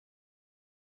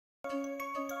So,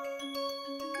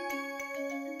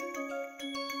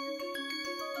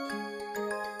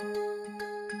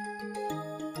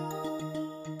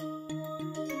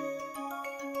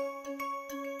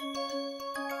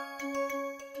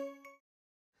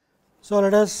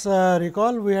 let us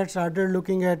recall we had started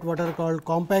looking at what are called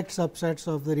compact subsets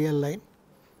of the real line.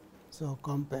 So,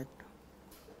 compact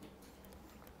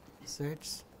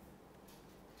sets.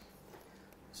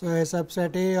 So, a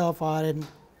subset A of R n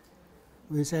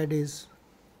we said is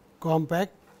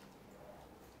compact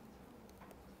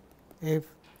if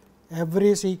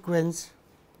every sequence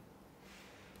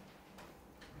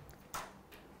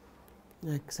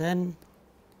x n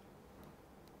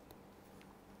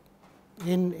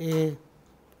in A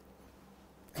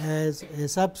has a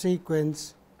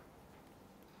subsequence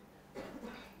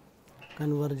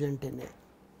convergent in A.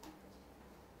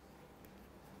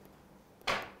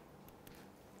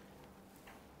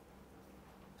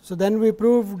 So, then we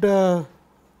proved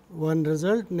one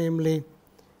result, namely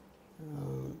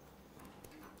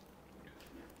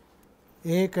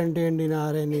A contained in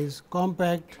R n is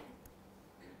compact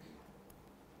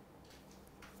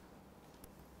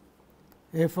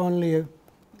if only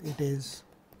it is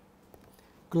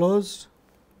closed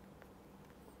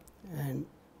and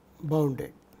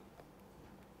bounded.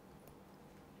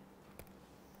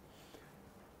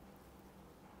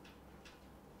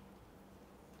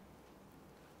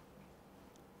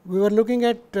 We were looking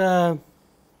at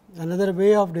another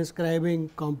way of describing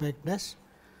compactness.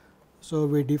 So,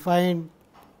 we define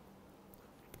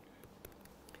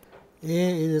A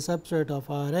is a subset of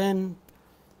R n,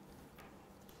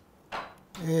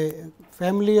 a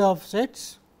family of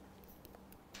sets,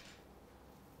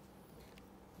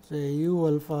 say U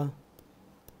alpha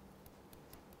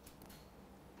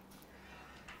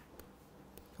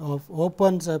of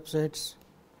open subsets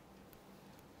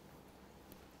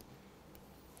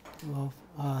of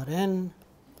R n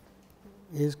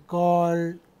is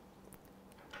called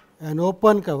an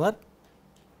open cover.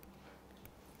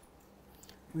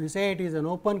 We say it is an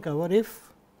open cover if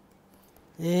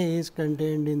A is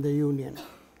contained in the union,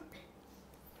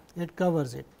 it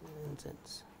covers it in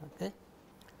sense. Okay.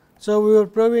 So, we were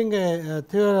proving a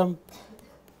theorem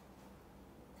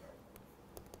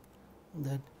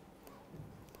that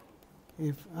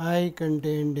if I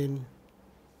contained in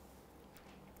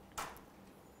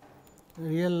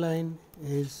real line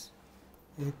is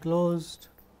a closed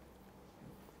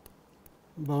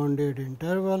bounded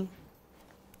interval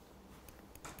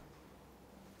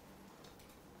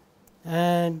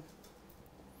and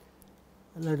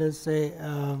let us say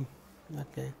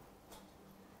okay,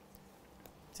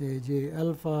 say J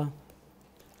alpha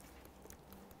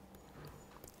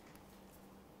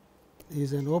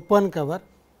is an open cover,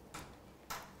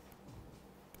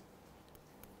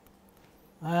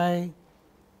 I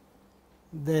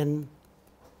then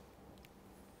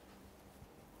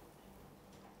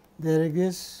there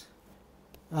exists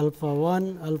alpha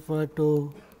 1, alpha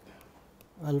 2,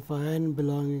 alpha n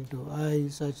belonging to I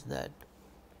such that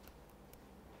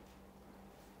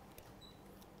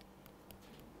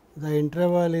the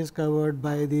interval is covered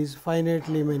by these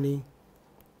finitely many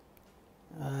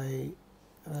I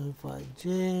alpha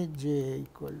j, j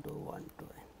equal to 1 to n.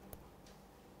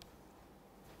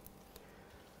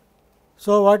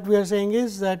 So, what we are saying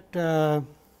is that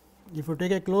if you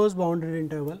take a closed bounded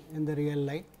interval in the real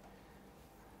line,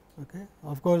 okay,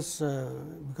 of course,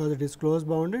 because it is closed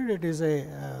bounded, it is a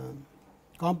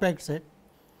compact set.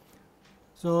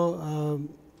 So,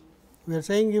 we are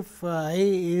saying if I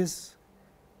is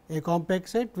a compact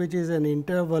set which is an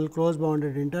interval closed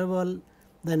bounded interval,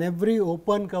 then every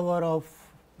open cover of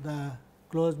the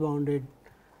closed bounded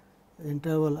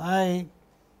interval I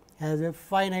has a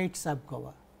finite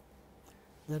subcover.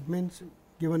 That means,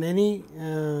 given any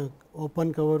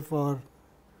open cover for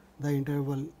the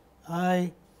interval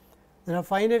I, there are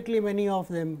finitely many of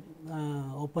them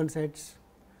open sets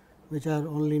which are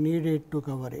only needed to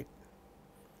cover it.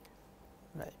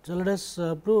 Right. So, let us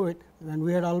prove it, and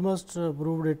we had almost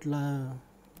proved it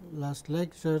last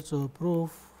lecture. So,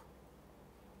 proof.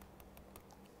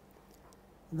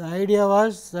 The idea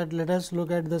was that let us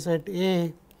look at the set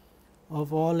A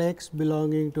of all x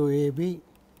belonging to A B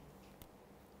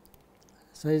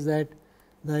such that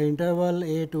the interval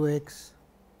A to x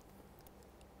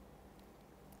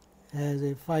has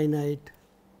a finite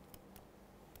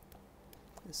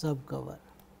subcover.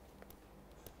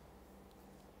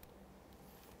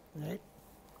 Right.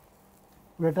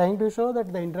 We are trying to show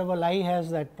that the interval I has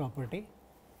that property.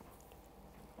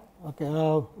 Okay,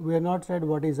 we have not said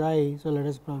what is I. So, let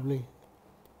us probably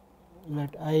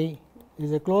let I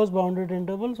is a closed bounded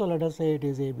interval. So, let us say it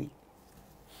is A B.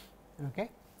 Okay.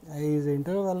 I is the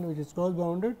interval which is close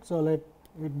bounded. So, let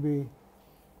it be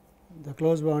the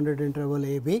close bounded interval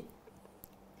a b.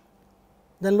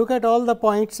 Then look at all the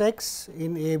points x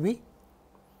in a b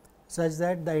such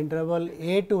that the interval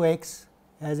a to x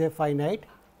has a finite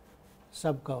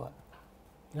subcover,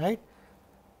 right.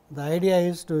 The idea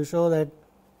is to show that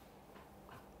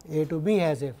a to b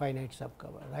has a finite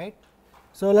subcover, right.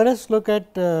 So, let us look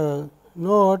at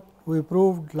note we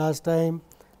proved last time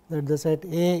that the set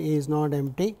A is not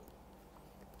empty,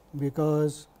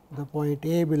 because the point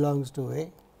A belongs to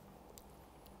A.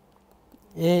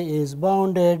 A is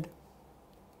bounded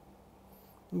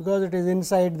because it is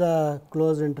inside the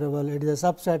closed interval, it is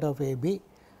a subset of A b.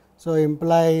 So,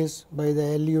 implies by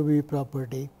the LUB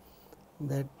property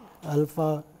that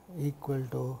alpha equal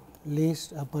to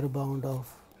least upper bound of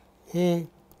A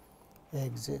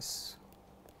exists,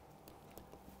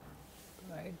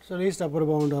 right. So, least upper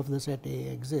bound of the set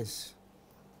A exists.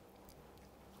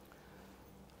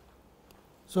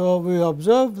 So, we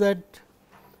observe that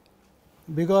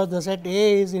because the set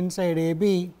A is inside A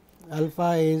b,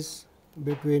 alpha is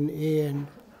between A and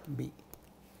B.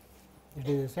 It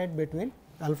is a set between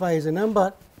alpha is a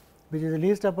number which is the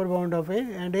least upper bound of A,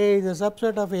 and A is a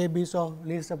subset of A b. So,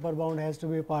 least upper bound has to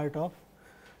be part of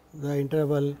the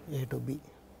interval A to B.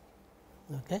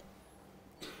 Okay.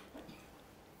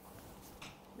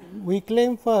 We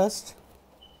claim first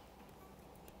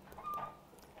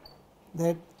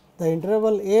that the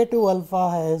interval A to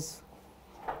alpha has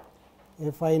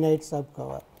a finite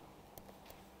subcover,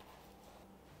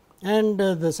 and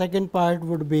the second part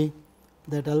would be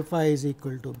that alpha is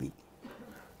equal to B.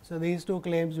 So, these two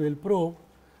claims will prove,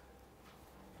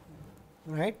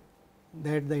 right,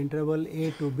 that the interval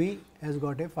A to B has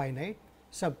got a finite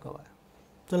subcover.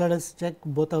 So, let us check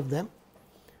both of them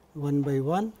one by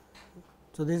one.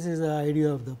 So, this is the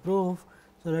idea of the proof.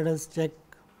 So, let us check,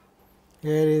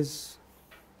 here is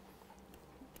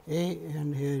A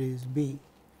and here is B,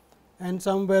 and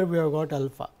somewhere we have got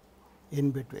alpha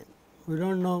in between. We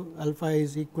do not know alpha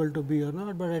is equal to B or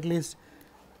not, but at least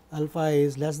alpha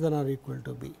is less than or equal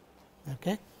to B.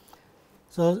 Okay.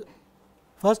 So,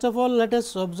 first of all, let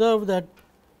us observe that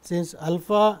since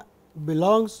alpha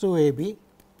belongs to A b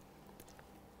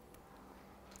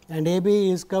and A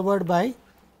b is covered by,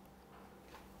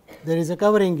 there is a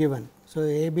covering given. So,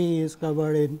 A b is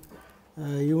covered in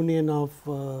union of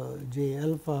J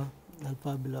alpha,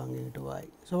 alpha belonging to I.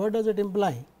 So, what does it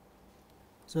imply?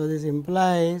 So, this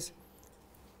implies,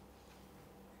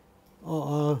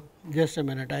 just a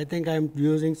minute, I think I am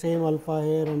using same alpha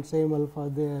here and same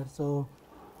alpha there. So,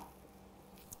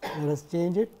 let us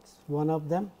change it, one of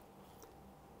them,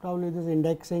 probably this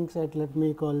indexing set, let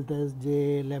me call it as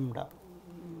J lambda.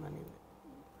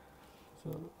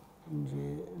 So, J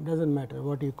does not matter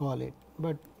what you call it,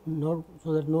 but not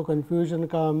so that no confusion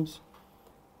comes.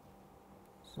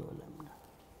 So, lambda,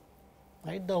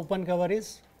 right, the open cover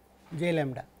is J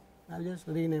lambda, I will just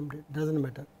rename it, does not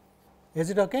matter. Is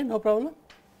it okay? No problem.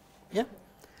 Yeah.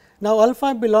 Now,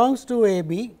 alpha belongs to A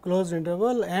b closed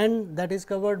interval and that is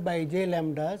covered by J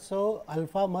lambda. So,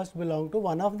 alpha must belong to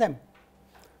one of them.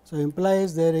 So,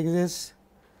 implies there exists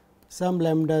some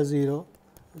lambda 0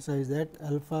 such that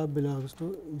alpha belongs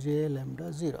to J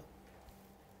lambda 0,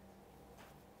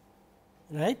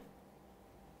 right,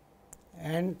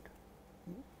 and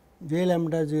J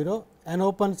lambda 0 an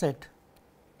open set.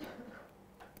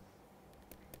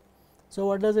 So,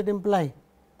 what does it imply?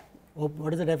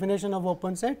 What is the definition of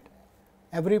open set?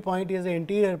 Every point is an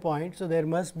interior point. So, there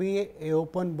must be a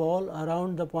open ball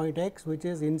around the point x which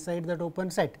is inside that open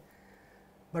set,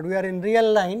 but we are in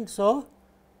real line. So,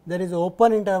 there is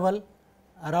open interval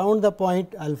around the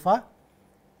point alpha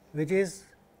which is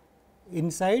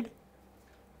inside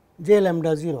J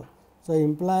lambda 0. So,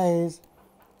 implies,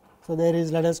 so there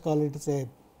is, let us call it say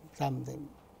something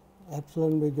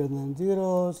epsilon bigger than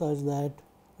 0 such that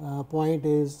point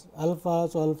is alpha.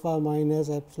 So, alpha minus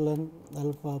epsilon,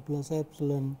 alpha plus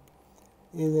epsilon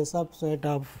is a subset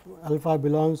of alpha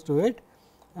belongs to it,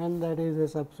 and that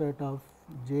is a subset of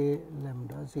J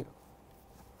lambda 0,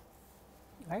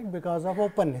 right, because of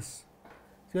openness.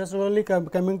 So, you are slowly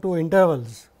coming to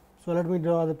intervals. So, let me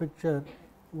draw the picture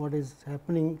what is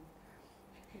happening.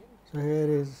 So,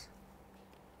 here is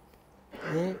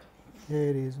A,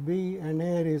 here is B and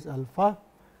here is alpha.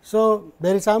 So,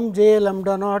 there is some J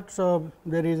lambda naught. So,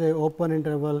 there is a open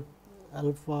interval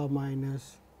alpha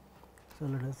minus. So,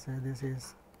 let us say this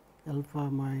is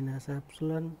alpha minus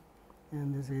epsilon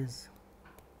and this is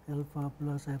alpha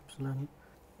plus epsilon.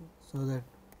 So, that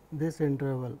this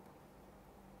interval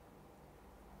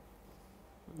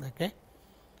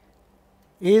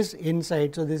is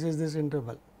inside. So, this is this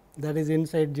interval that is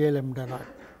inside J lambda naught.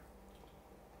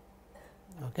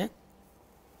 Okay.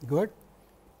 Good.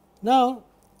 Now,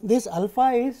 this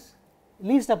alpha is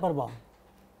least upper bound,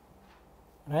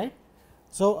 right.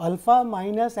 So, alpha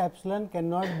minus epsilon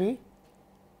cannot be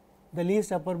the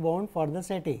least upper bound for the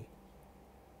set A.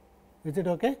 Is it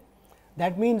okay?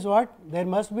 That means what? There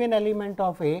must be an element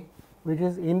of A which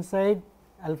is inside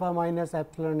alpha minus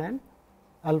epsilon and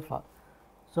alpha.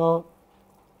 So,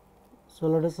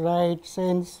 let us write,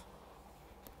 since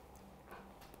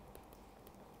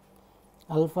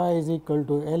alpha is equal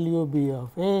to LUB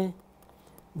of A,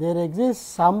 there exists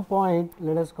some point,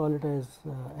 let us call it as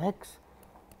x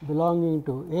belonging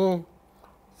to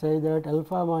A, say that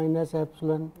alpha minus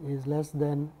epsilon is less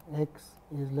than x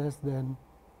is less than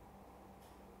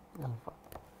alpha.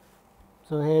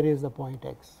 So, here is the point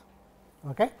x.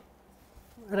 Okay?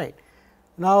 Right.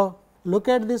 Now, look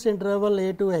at this interval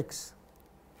a to x.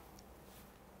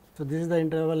 So, this is the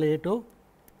interval a to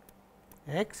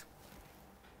x.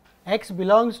 X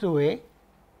belongs to A.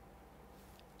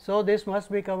 So, this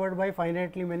must be covered by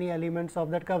finitely many elements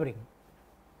of that covering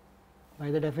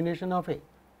by the definition of A.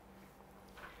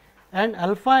 And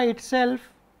alpha itself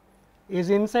is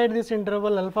inside this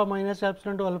interval alpha minus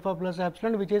epsilon to alpha plus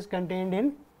epsilon, which is contained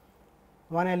in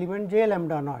one element j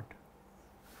lambda naught.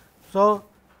 So,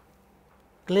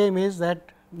 claim is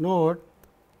that note.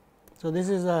 So, this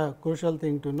is a crucial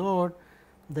thing to note,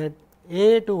 that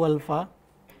A to alpha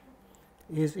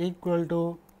is equal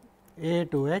to A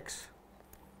to x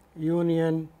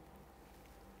union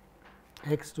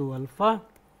x to alpha,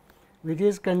 which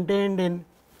is contained in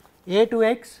A to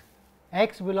x.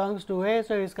 X belongs to A,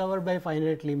 so it is covered by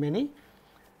finitely many,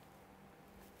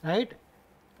 right,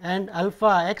 and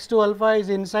alpha x to alpha is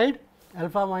inside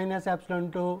alpha minus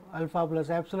epsilon to alpha plus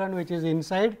epsilon, which is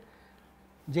inside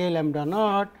j lambda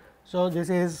naught. So, this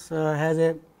is has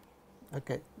a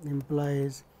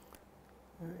implies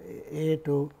A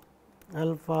to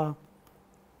alpha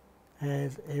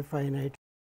has a finite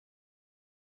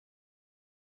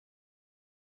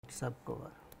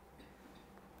subcover,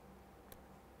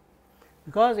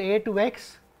 because A to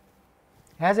x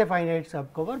has a finite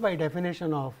subcover by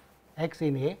definition of x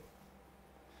in A,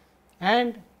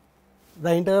 and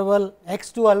the interval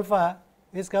x to alpha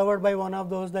is covered by one of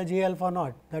those, the j alpha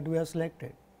naught that we have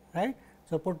selected, right.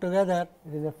 So, put together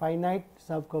it is a finite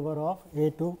subcover of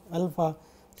A to alpha.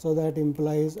 So, that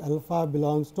implies alpha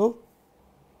belongs to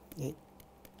A,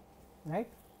 right.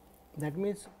 That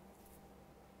means,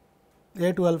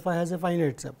 A to alpha has a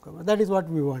finite subcover, that is what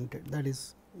we wanted, that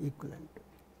is equivalent.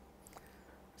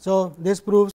 So, this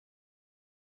proves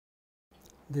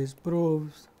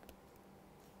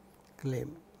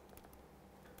claim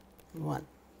 1.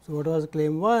 So, what was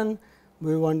claim 1?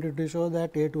 We wanted to show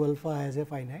that A to alpha has a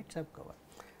finite subcover.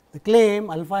 The claim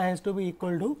alpha has to be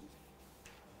equal to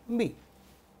B,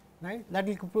 right. That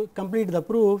will complete the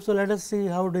proof. So, let us see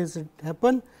how does it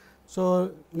happen.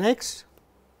 So, next,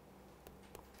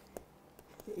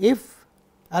 if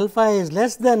alpha is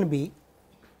less than B,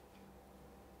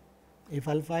 if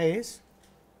alpha is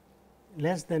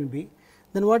less than B,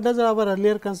 then what does our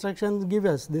earlier construction give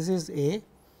us? This is A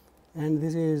and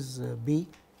this is B,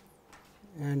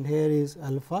 and here is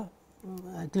alpha.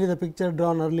 Actually, the picture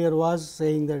drawn earlier was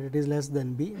saying that it is less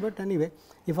than B, but anyway,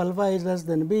 if alpha is less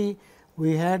than B,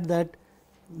 we had that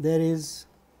there is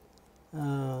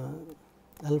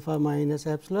alpha minus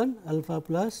epsilon, alpha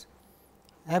plus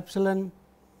epsilon,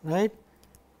 right,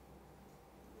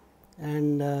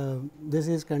 and this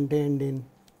is contained in,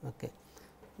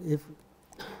 if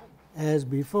as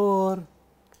before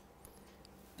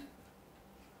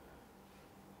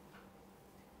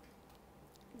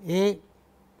A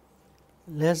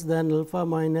less than alpha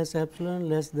minus epsilon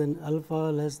less than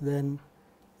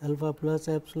alpha plus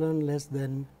epsilon less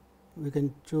than, we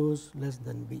can choose less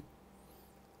than B,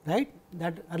 right.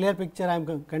 That earlier picture I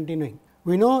am continuing.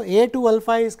 We know A to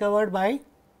alpha is covered by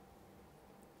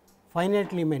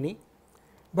finitely many,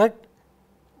 but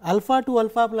alpha to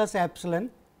alpha plus epsilon,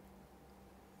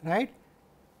 right,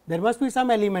 there must be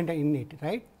some element in it,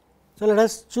 right. So, let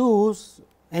us choose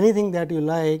anything that you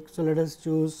like. So, let us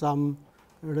choose some,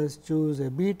 let us choose a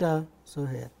beta. So,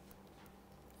 here,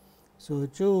 so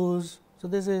choose, so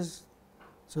this is,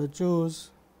 so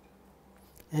choose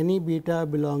any beta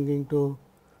belonging to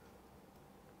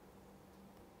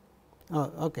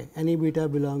any beta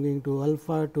belonging to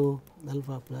alpha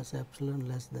plus epsilon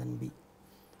less than B,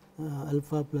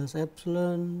 alpha plus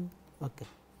epsilon,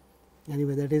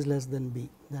 anyway that is less than B,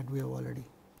 that we have already.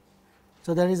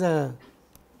 So, that is a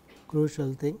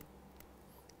crucial thing.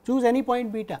 Choose any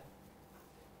point beta.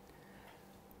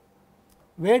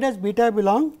 Where does beta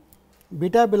belong?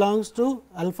 Beta belongs to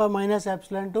alpha minus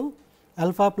epsilon to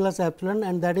alpha plus epsilon,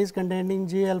 and that is containing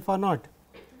G alpha naught,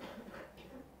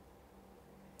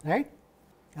 right,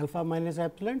 alpha minus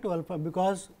epsilon to alpha,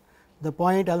 because the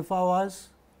point alpha was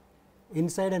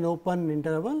inside an open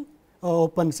interval or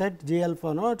open set G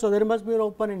alpha naught. So, there must be an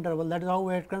open interval, that is how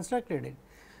we had constructed it.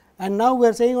 And now, we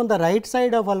are saying on the right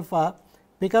side of alpha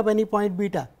pick up any point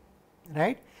beta,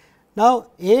 right. Now,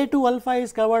 A to alpha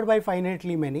is covered by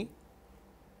finitely many,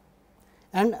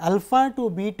 and alpha to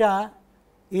beta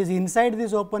is inside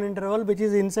this open interval, which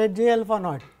is inside J alpha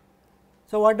naught.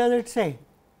 So, what does it say?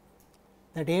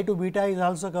 That A to beta is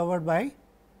also covered by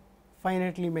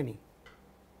finitely many.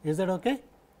 Is that okay?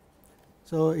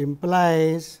 So,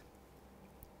 implies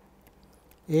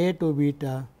A to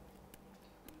beta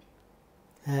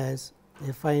has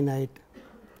a finite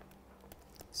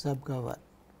subcover.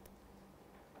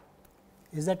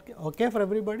 Is that okay for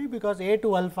everybody? Because A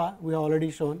to alpha we have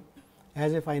already shown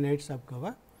has a finite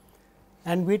subcover,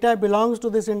 and beta belongs to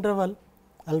this interval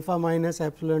alpha minus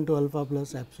epsilon to alpha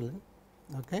plus epsilon.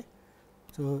 Okay.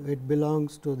 So, it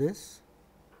belongs to this,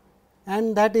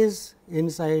 and that is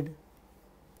inside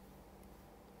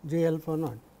J alpha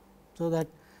naught.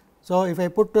 So, if I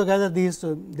put together these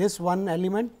this one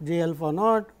element J alpha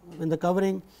naught in the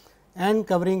covering and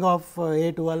covering of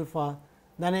A to alpha,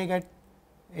 then I get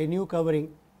a new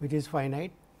covering which is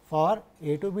finite for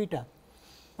A to beta.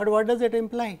 But what does it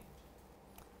imply?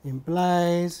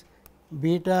 Implies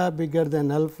beta bigger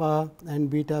than alpha and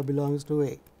beta belongs to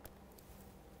A.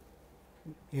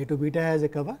 A to beta has a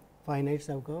cover, finite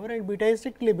subcover, and beta is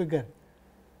strictly bigger.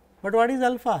 But what is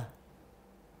alpha?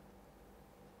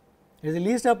 It is the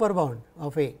least upper bound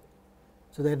of A.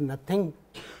 So, there is nothing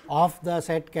of the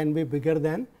set can be bigger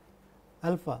than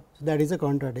alpha. So, that is a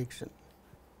contradiction.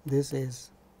 This is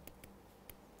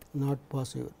not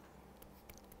possible.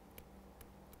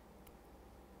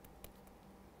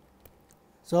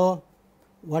 So,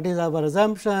 what is our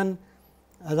assumption?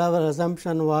 Our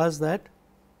assumption was that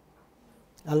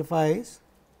alpha is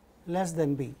less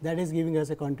than b, that is giving us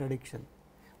a contradiction.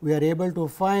 We are able to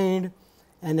find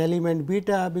an element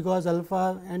beta because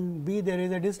alpha and b there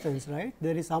is a distance, right,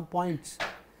 there is some points.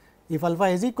 If alpha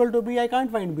is equal to b, I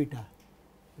can't find beta,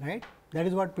 right, that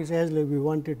is what precisely we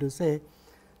wanted to say.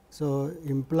 So,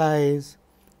 implies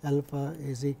alpha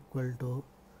is equal to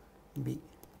b.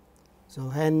 So,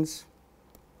 hence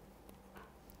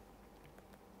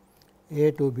A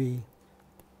to b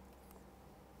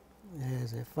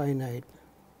has a finite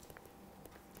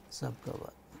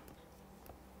subcover.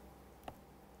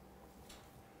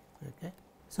 Okay.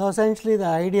 So, essentially the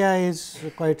idea is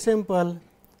quite simple.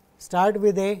 Start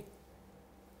with A,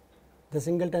 the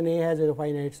singleton A has a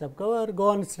finite subcover, go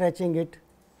on stretching it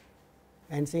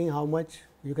and seeing how much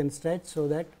you can stretch, so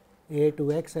that A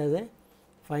to x has a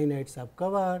finite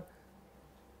subcover,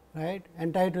 right,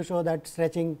 and try to show that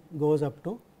stretching goes up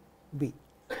to B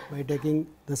by taking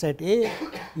the set A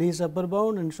least upper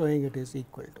bound and showing it is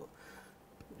equal to.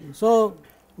 So,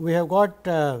 we have got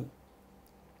an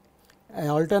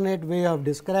alternate way of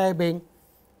describing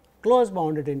closed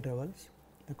bounded intervals.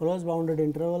 The closed bounded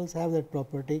intervals have that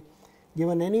property,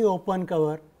 given any open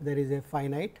cover there is a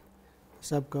finite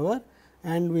subcover,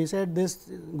 and we said this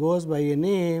goes by a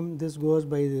name, this goes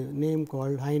by the name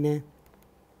called Heine-Borel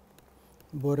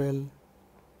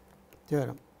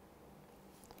theorem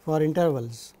for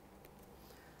intervals.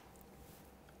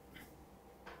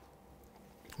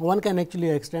 One can actually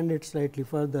extend it slightly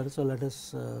further. So, let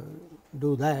us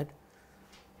do that.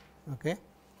 Okay.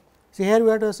 See, here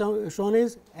we have to shown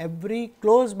is every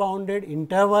closed bounded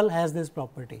interval has this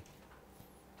property,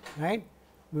 right.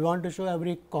 We want to show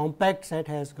every compact set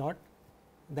has got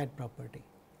that property.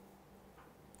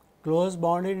 Closed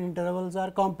bounded intervals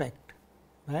are compact,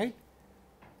 right,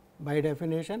 by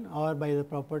definition or by the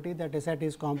property that a set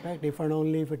is compact if and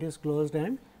only if it is closed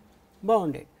and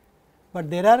bounded. But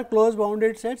there are closed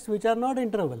bounded sets which are not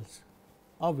intervals,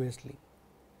 obviously,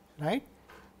 right.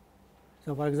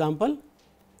 So, for example,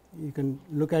 you can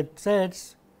look at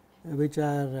sets which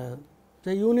are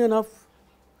the union of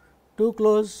two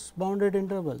closed bounded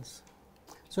intervals.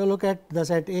 So, look at the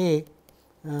set A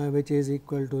which is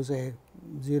equal to say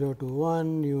 0 to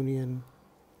 1 union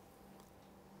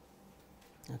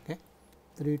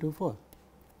 3 to 4.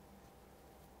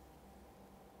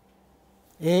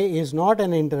 A is not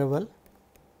an interval,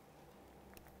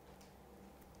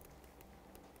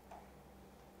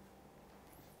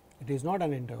 it is not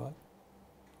an interval,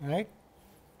 right,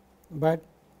 but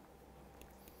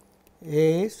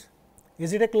A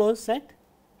is it a closed set?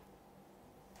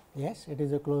 Yes, it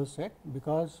is a closed set,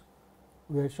 because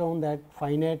we have shown that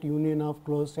finite union of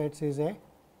closed sets is a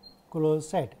closed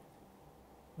set,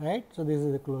 right. So, this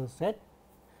is a closed set,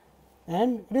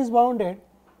 and it is bounded.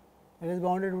 It is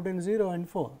bounded between 0 and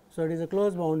 4. So, it is a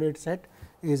closed bounded set,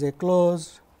 is a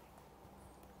closed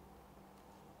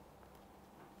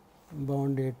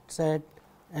bounded set,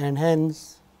 and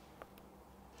hence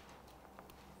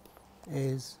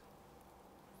is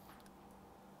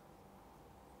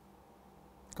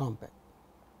compact.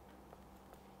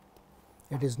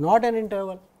 It is not an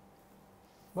interval,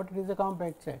 but it is a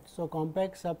compact set. So,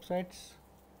 compact subsets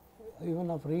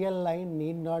even of real line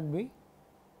need not be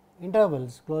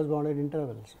intervals, closed bounded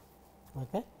intervals.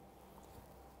 Okay.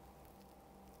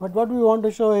 But what we want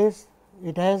to show is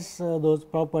it has those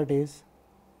properties,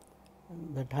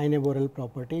 that Heine-Borel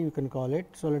property you can call it.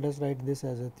 So, let us write this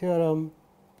as a theorem.